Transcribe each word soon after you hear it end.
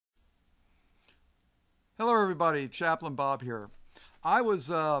Hello everybody, Chaplain Bob here. I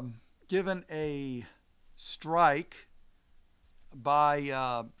was given a strike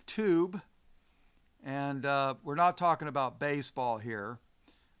by Tube, and we're not talking about baseball here,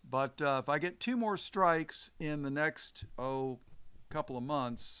 but if I get 2 more strikes in the next couple of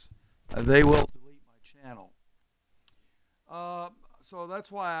months, they will delete my channel. So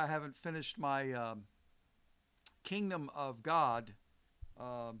that's why I haven't finished my Kingdom of God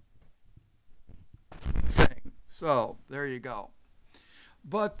thing. So there you go.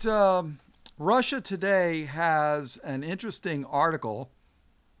 But Russia Today has an interesting article.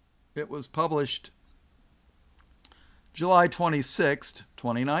 It was published July 26th,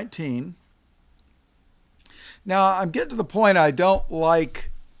 2019. Now I'm getting to the point I don't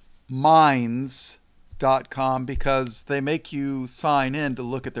like Minds.com because they make you sign in to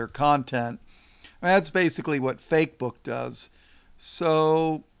look at their content. That's basically what Fakebook does.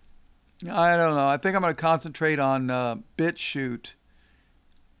 So I don't know. I think I'm going to concentrate on BitChute.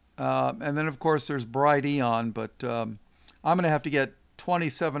 And then, of course, there's Bright Eon. But I'm going to have to get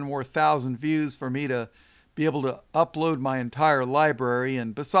 27 more thousand views for me to be able to upload my entire library.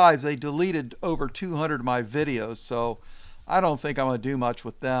 And besides, they deleted over 200 of my videos. So I don't think I'm going to do much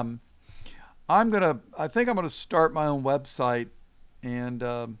with them. I think I'm going to start my own website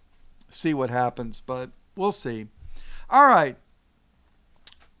and see what happens. But we'll see. All right.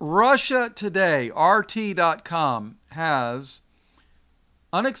 Russia Today, RT.com, has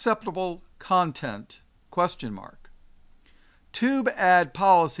unacceptable content, ? Tube ad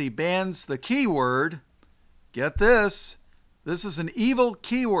policy bans the keyword. Get this. This is an evil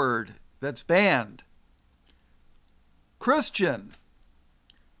keyword that's banned. Christian.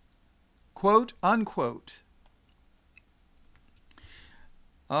 Quote, unquote.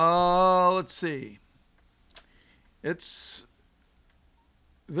 Let's see.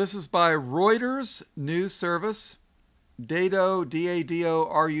 This is by Reuters News Service. Dado,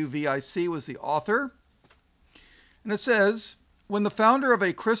 D-A-D-O-R-U-V-I-C, was the author. And it says, when the founder of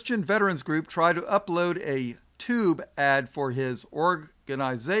a Christian veterans group tried to upload a Tube ad for his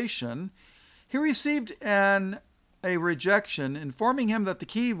organization, he received a rejection informing him that the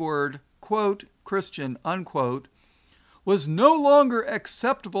keyword, quote, Christian, unquote, was no longer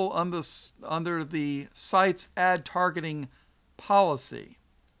acceptable under the site's ad targeting policy.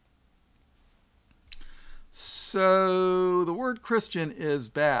 So the word Christian is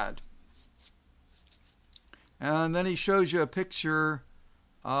bad. And then he shows you a picture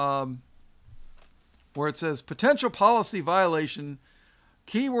where it says potential policy violation.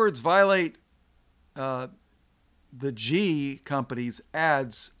 Keywords violate the G company's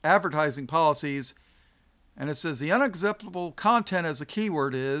advertising policies. And it says the unacceptable content as a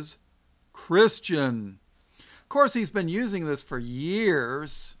keyword is Christian. Of course, he's been using this for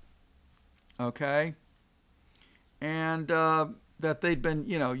years. Okay. And that they'd been,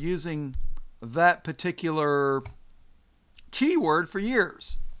 using that particular keyword for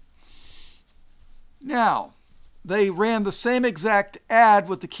years. Now, they ran the same exact ad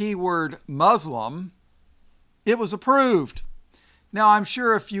with the keyword Muslim. It was approved. Now, I'm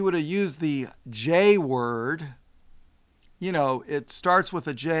sure if you would have used the J word, it starts with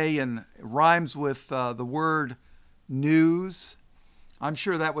a J and rhymes with the word news, I'm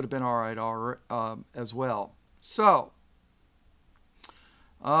sure that would have been all right as well. So,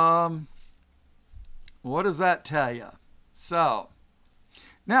 what does that tell you? So,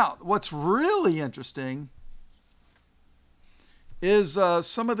 now what's really interesting is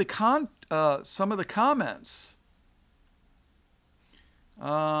some of the comments.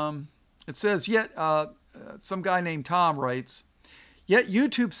 It says, some guy named Tom writes, yet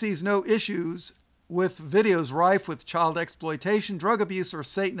YouTube sees no issues with videos rife with child exploitation, drug abuse, or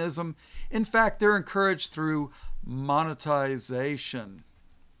Satanism. In fact, they're encouraged through monetization.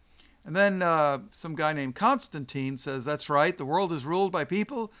 And then some guy named Constantine says, that's right, the world is ruled by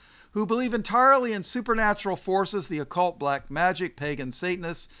people who believe entirely in supernatural forces, the occult, black magic, pagan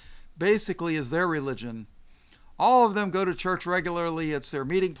Satanists, basically is their religion. All of them go to church regularly. It's their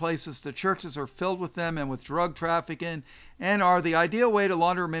meeting places. The churches are filled with them and with drug trafficking and are the ideal way to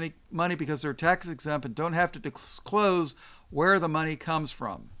launder money because they're tax exempt and don't have to disclose where the money comes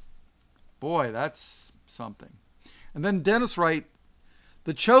from. Boy, that's something. And then Dennis Wright,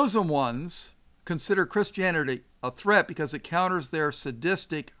 the chosen ones consider Christianity a threat because it counters their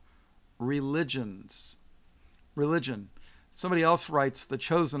sadistic religion. Somebody else writes, the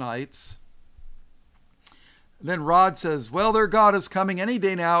Chosenites. Then Rod says, well, their God is coming any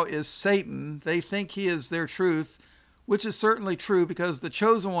day now is Satan. They think he is their truth, which is certainly true because the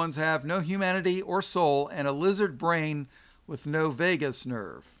chosen ones have no humanity or soul and a lizard brain with no vagus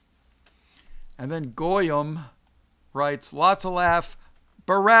nerve. And then Goyam writes, lots of laugh,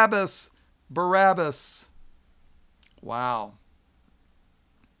 Barabbas, Barabbas. Wow.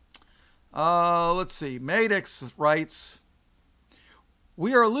 Let's see. Madix writes,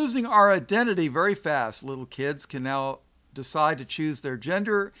 we are losing our identity very fast. Little kids can now decide to choose their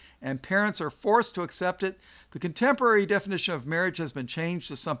gender, and parents are forced to accept it. The contemporary definition of marriage has been changed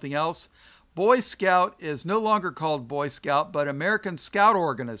to something else. Boy Scout is no longer called Boy Scout, but American Scout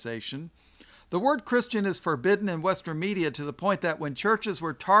Organization. The word Christian is forbidden in Western media to the point that when churches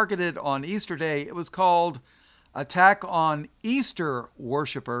were targeted on Easter Day, it was called Attack on Easter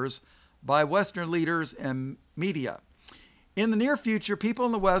Worshippers by Western leaders and media. In the near future, people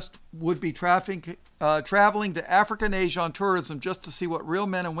in the West would be traveling to Africa and Asia on tourism just to see what real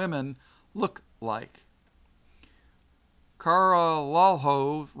men and women look like.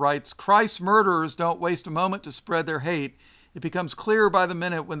 Karalalho writes, Christ's murderers don't waste a moment to spread their hate. It becomes clearer by the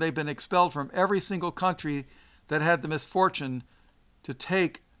minute when they've been expelled from every single country that had the misfortune to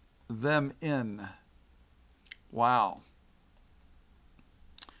take them in. Wow.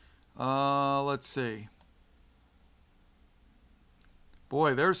 Let's see.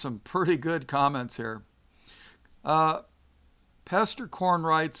 Boy, there's some pretty good comments here. Pastor Korn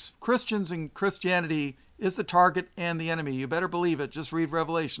writes, Christians and Christianity is the target and the enemy. You better believe it. Just read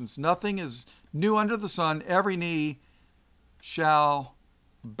Revelations. Nothing is new under the sun. Every knee shall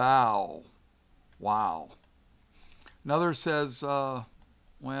bow. Wow. Another says,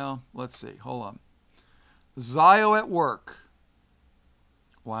 well, let's see. Hold on. Zio at work.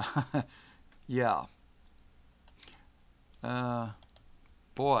 Wow. Yeah.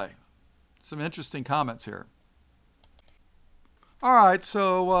 Boy, some interesting comments here. All right,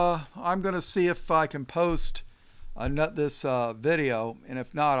 so I'm going to see if I can post this video, and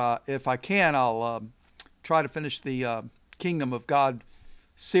if not, if I can, I'll try to finish the Kingdom of God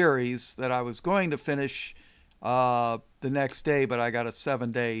series that I was going to finish the next day, but I got a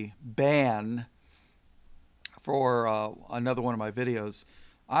 7-day ban for another one of my videos.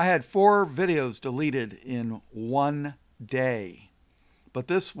 I had 4 videos deleted in one day. But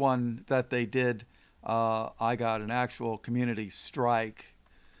this one that they did, I got an actual community strike.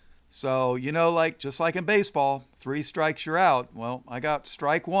 So, you know, like just like in baseball, 3 strikes, you're out. Well, I got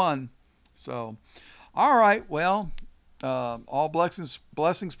strike 1. So, all right, well, all blessings,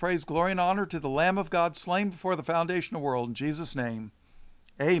 praise, glory, and honor to the Lamb of God slain before the foundation of the world. In Jesus' name,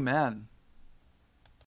 amen.